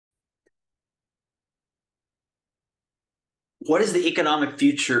What is the economic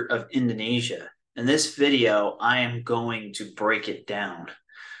future of Indonesia? In this video, I am going to break it down.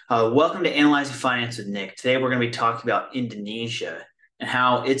 Welcome to Analyzing Finance with Nick. Today, we're going to be talking about Indonesia and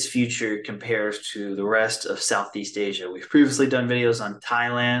how its future compares to the rest of Southeast Asia. We've previously done videos on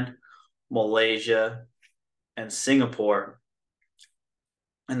Thailand, Malaysia, and Singapore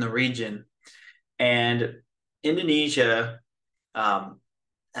in the region. And Indonesia um,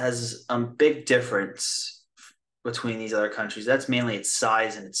 has a big difference between these other countries. That's mainly its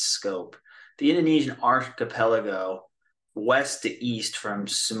size and its scope. The Indonesian archipelago, west to east, from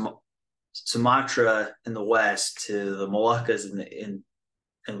Sumatra in the west to the Moluccas in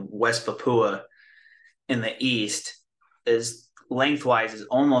West Papua in the east, is lengthwise is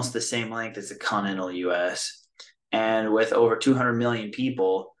almost the same length as the continental U.S. And with over 200 million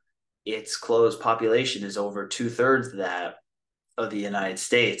people, its closed population is over two-thirds of that of the United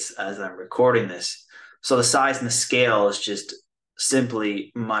States as I'm recording this. So the size and the scale is just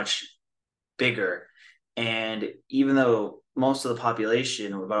simply much bigger. And even though most of the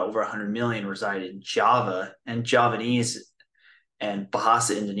population, about over 100 million, reside in Java and Javanese and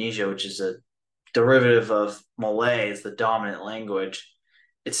Bahasa Indonesia, which is a derivative of Malay, is the dominant language,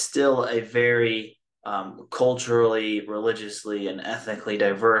 it's still a very culturally, religiously, and ethnically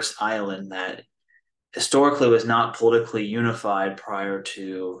diverse island that historically was not politically unified prior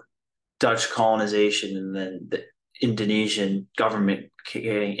to Dutch colonization and then the Indonesian government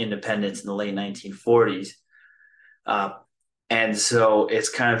getting independence in the late 1940s. Uh, and so it's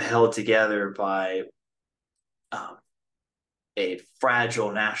kind of held together by um, a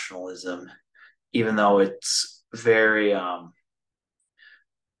fragile nationalism, even though it's very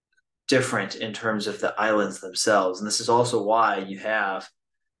different in terms of the islands themselves. And this is also why you have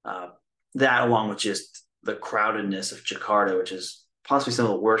uh, that, along with just the crowdedness of Jakarta, which is possibly some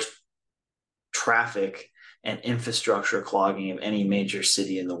of the worst traffic and infrastructure clogging of any major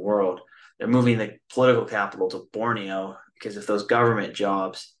city in the world. They're moving the political capital to Borneo because if those government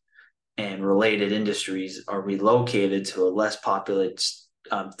jobs and related industries are relocated to a less populated,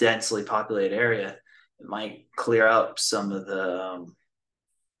 densely populated area, it might clear up some of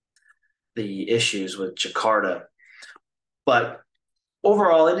the issues with Jakarta. But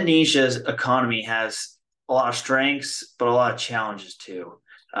overall, Indonesia's economy has a lot of strengths, but a lot of challenges too.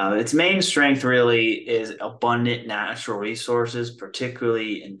 Its main strength really is abundant natural resources,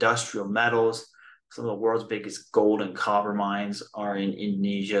 particularly industrial metals. Some of the world's biggest gold and copper mines are in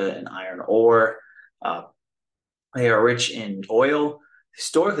Indonesia and iron ore. Uh, they are rich in oil.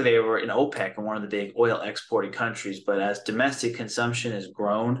 Historically, they were in OPEC and one of the big oil exporting countries, but as domestic consumption has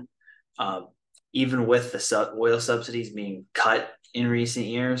grown, uh, even with the oil subsidies being cut in recent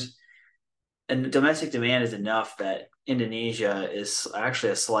years, and domestic demand is enough that Indonesia is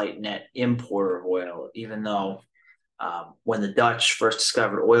actually a slight net importer of oil, even though when the Dutch first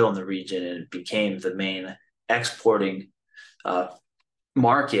discovered oil in the region and it became the main exporting uh,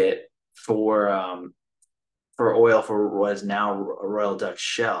 market for oil for what is now a Royal Dutch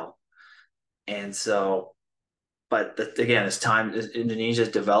Shell. And so, but again, as time as Indonesia's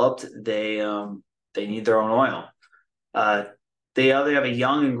developed, they need their own oil. Uh, they have a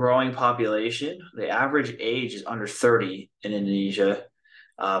young and growing population. The average age is under 30 in Indonesia,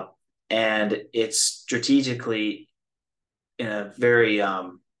 uh, and it's strategically in a very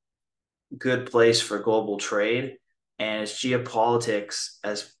good place for global trade. And its geopolitics,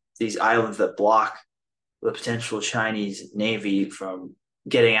 as these islands that block the potential Chinese Navy from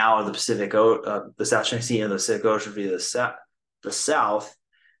getting out of the the South China Sea and the Pacific Ocean via the south,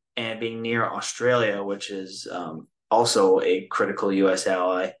 and being near Australia, which is also a critical U.S.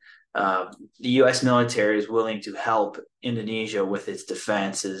 ally. The U.S. military is willing to help Indonesia with its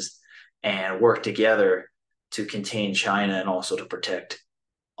defenses and work together to contain China and also to protect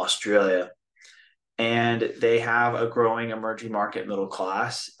Australia. And they have a growing emerging market middle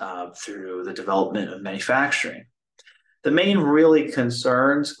class through the development of manufacturing. The main really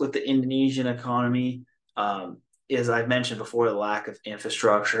concerns with the Indonesian economy is I've mentioned before the lack of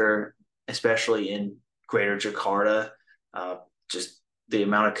infrastructure, especially in Greater Jakarta, just the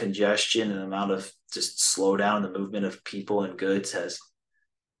amount of congestion and the amount of just slowdown in the movement of people and goods has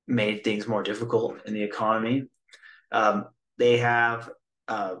made things more difficult in the economy. They have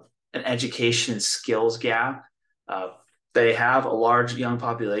an education and skills gap. Uh, they have a large young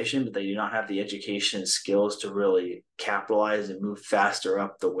population, but they do not have the education and skills to really capitalize and move faster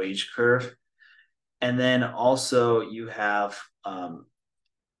up the wage curve. And then also you have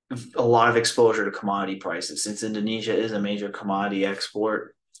a lot of exposure to commodity prices. Since Indonesia is a major commodity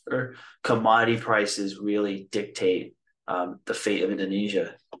export, or commodity prices really dictate the fate of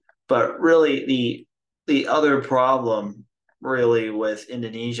Indonesia. But really, the other problem really with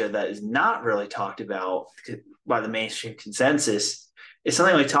Indonesia that is not really talked about by the mainstream consensus is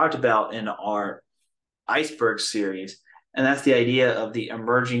something we talked about in our iceberg series, and that's the idea of the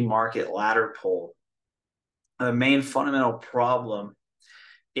emerging market ladder pull. The main fundamental problem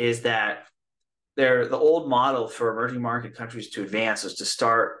is that the old model for emerging market countries to advance was to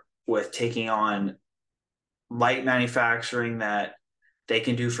start with taking on light manufacturing that they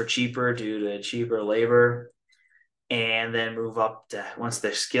can do for cheaper due to cheaper labor, and then move up to, once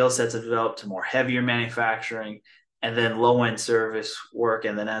their skill sets have developed, to more heavier manufacturing, and then low end service work.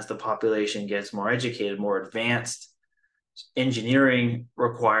 And then as the population gets more educated, more advanced, engineering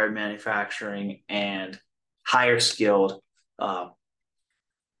required manufacturing and higher skilled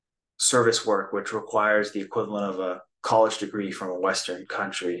service work, which requires the equivalent of a college degree from a Western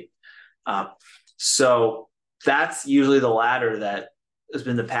country. Uh, so that's usually the ladder that has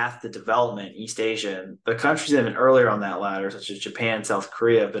been the path to development in East Asia. And the countries that have been earlier on that ladder, such as Japan and South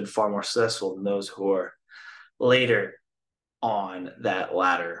Korea, have been far more successful than those who are later on that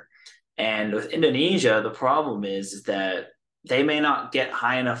ladder. And with Indonesia, the problem is that they may not get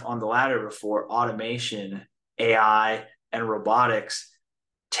high enough on the ladder before automation, AI, and robotics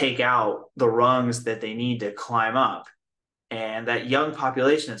take out the rungs that they need to climb up. And that young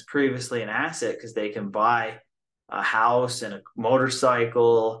population is previously an asset because they can buy a house and a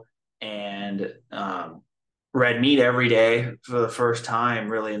motorcycle and red meat every day for the first time,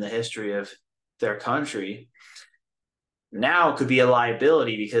 really, in the history of their country. Now could be a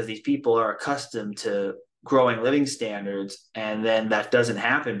liability because these people are accustomed to growing living standards, and then that doesn't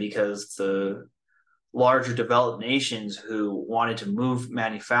happen because the larger developed nations who wanted to move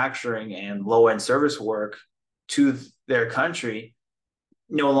manufacturing and low-end service work to their country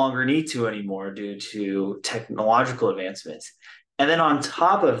no longer need to anymore due to technological advancements. And then on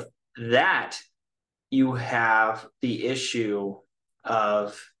top of that, you have the issue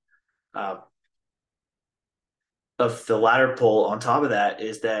of uh, the ladder pull. On top of that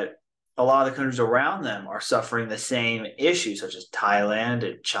is that a lot of the countries around them are suffering the same issues, such as Thailand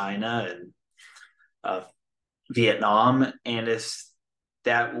and China and Vietnam, and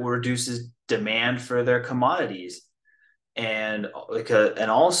that reduces demand for their commodities, and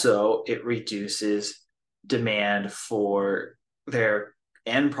also it reduces demand for their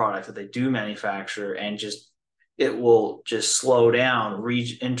end product that they do manufacture, and just it will just slow down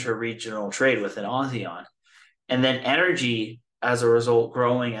inter-regional trade within ASEAN. And then energy, as a result,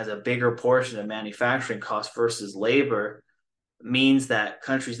 growing as a bigger portion of manufacturing costs versus labor, means that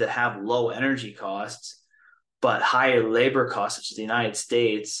countries that have low energy costs but higher labor costs, such as the United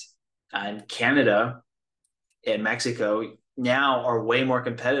States and Canada and Mexico, now are way more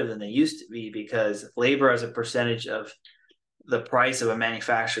competitive than they used to be, because labor as a percentage of the price of a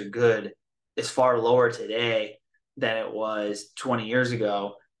manufactured good is far lower today than it was 20 years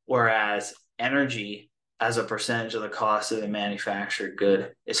ago, whereas energy as a percentage of the cost of a manufactured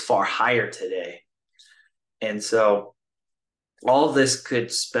good is far higher today. And so all of this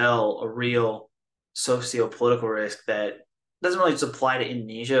could spell a real socio-political risk that doesn't really just apply to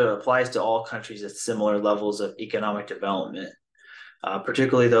Indonesia. It applies to all countries at similar levels of economic development,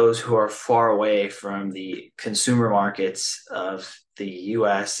 particularly those who are far away from the consumer markets of the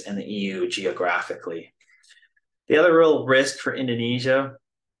US and the EU geographically. The other real risk for Indonesia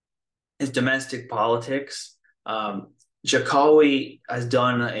is domestic politics. Jokowi has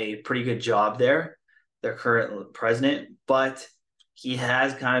done a pretty good job there, their current president, but he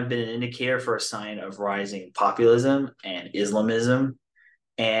has kind of been an indicator for a sign of rising populism and Islamism.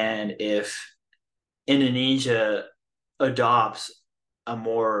 And if Indonesia adopts a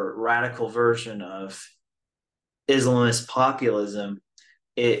more radical version of Islamist populism,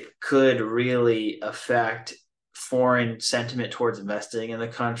 it could really affect foreign sentiment towards investing in the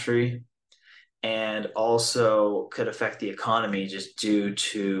country, and also could affect the economy just due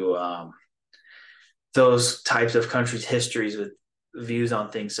to those types of countries' histories with views on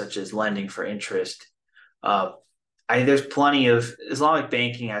things such as lending for interest. There's plenty of Islamic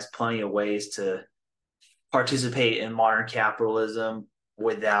banking has plenty of ways to participate in modern capitalism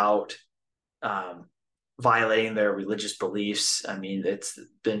without violating their religious beliefs. I mean, it's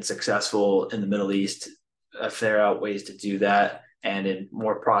been successful in the Middle East. There are ways to do that, and in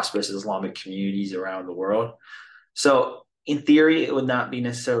more prosperous Islamic communities around the world. So in theory, it would not be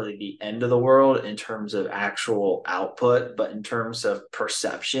necessarily the end of the world in terms of actual output, but in terms of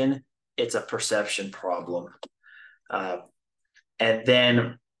perception, it's a perception problem. And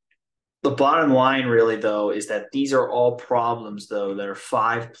then the bottom line really, though, is that these are all problems, though, that are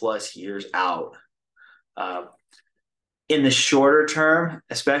 5+ years out. In the shorter term,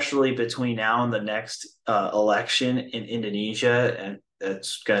 especially between now and the next election in Indonesia, and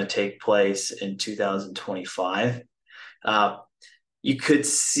that's going to take place in 2025, uh, you could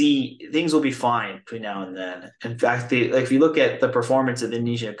see things will be fine between now and then. In fact, like if you look at the performance of the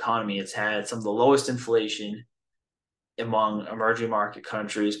Indonesian economy, it's had some of the lowest inflation among emerging market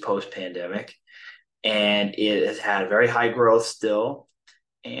countries post-pandemic, and it has had very high growth still.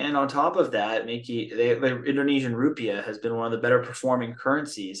 And on top of that, the Indonesian rupiah has been one of the better performing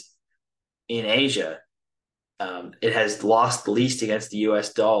currencies in Asia. It has lost the least against the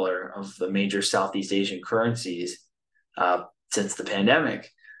U.S. dollar of the major Southeast Asian currencies since the pandemic.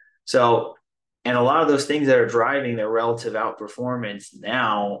 So, and a lot of those things that are driving their relative outperformance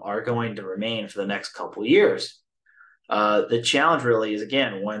now are going to remain for the next couple of years. The challenge really is,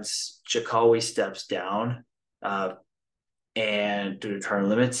 again, once Jokowi steps down and due to term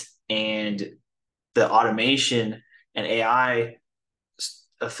limits, and the automation and AI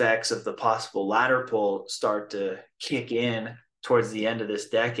effects of the possible ladder pull start to kick in towards the end of this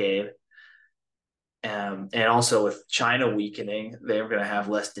decade. And also with China weakening, they're going to have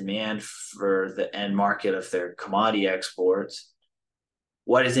less demand for the end market of their commodity exports.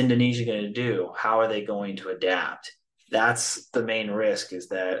 What is Indonesia going to do? How are they going to adapt? That's the main risk, is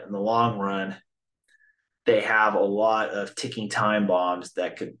that in the long run, they have a lot of ticking time bombs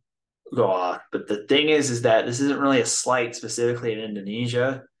that could go off. But the thing is that this isn't really a slight specifically in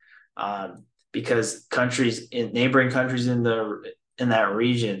Indonesia, because neighboring countries in that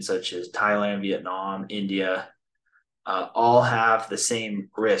region, such as Thailand, Vietnam, India, all have the same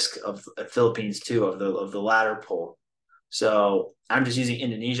risk of Philippines too, of the ladder pull. So I'm just using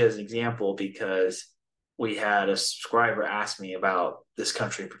Indonesia as an example because we had a subscriber ask me about this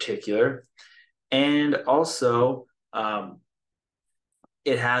country in particular. And also,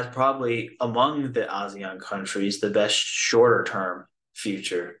 it has probably among the ASEAN countries the best shorter term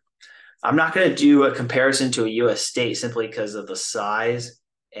future. I'm not going to do a comparison to a US state simply because of the size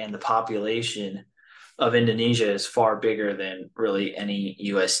and the population of Indonesia is far bigger than really any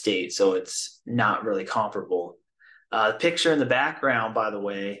US state. So it's not really comparable. The picture in the background, by the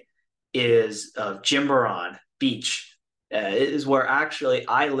way, is of Jimbaran Beach. It is where actually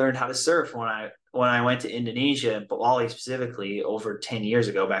I learned how to surf when I went to Indonesia, Bali specifically, over 10 years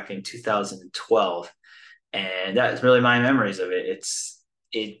ago, back in 2012. And that's really my memories of it.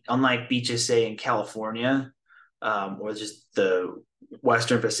 It unlike beaches, say, in California, or just the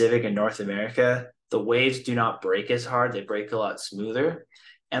Western Pacific and North America, the waves do not break as hard. They break a lot smoother.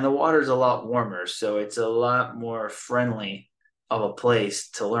 And the water is a lot warmer. So it's a lot more friendly of a place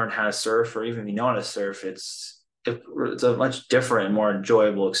to learn how to surf, or even if you know how to surf, it's a much different and more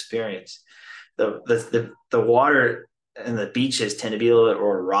enjoyable experience. The water and the beaches tend to be a little bit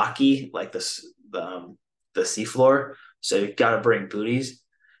more rocky, like the seafloor. So you've got to bring booties,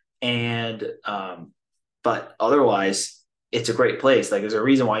 and but otherwise, it's a great place. Like there's a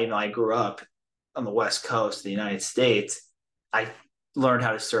reason why even though I grew up on the West Coast of the United States, I learned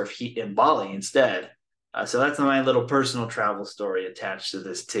how to surf in Bali instead. So that's my little personal travel story attached to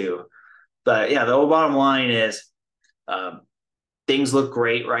this too. But yeah, the whole bottom line is um, things look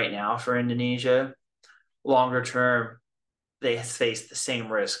great right now for Indonesia. Longer term, they face the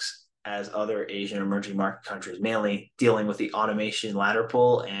same risks as other Asian emerging market countries, mainly dealing with the automation ladder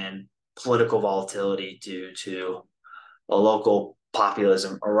pull and political volatility due to a local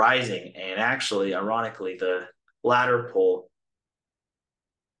populism arising. And actually, ironically, the ladder pull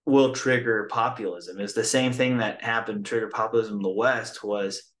will trigger populism. It's the same thing that happened to trigger populism in the West,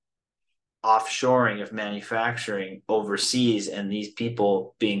 was offshoring of manufacturing overseas and these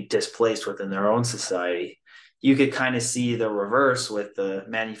people being displaced within their own society. You could kind of see the reverse with the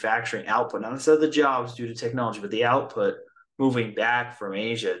manufacturing output, not necessarily the jobs due to technology, but the output moving back from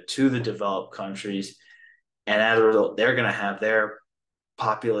Asia to the developed countries. And as a result, they're going to have their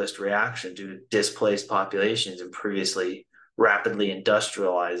populist reaction due to displaced populations in previously rapidly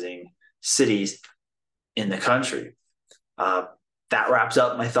industrializing cities in the country. That wraps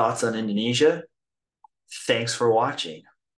up my thoughts on Indonesia. Thanks for watching.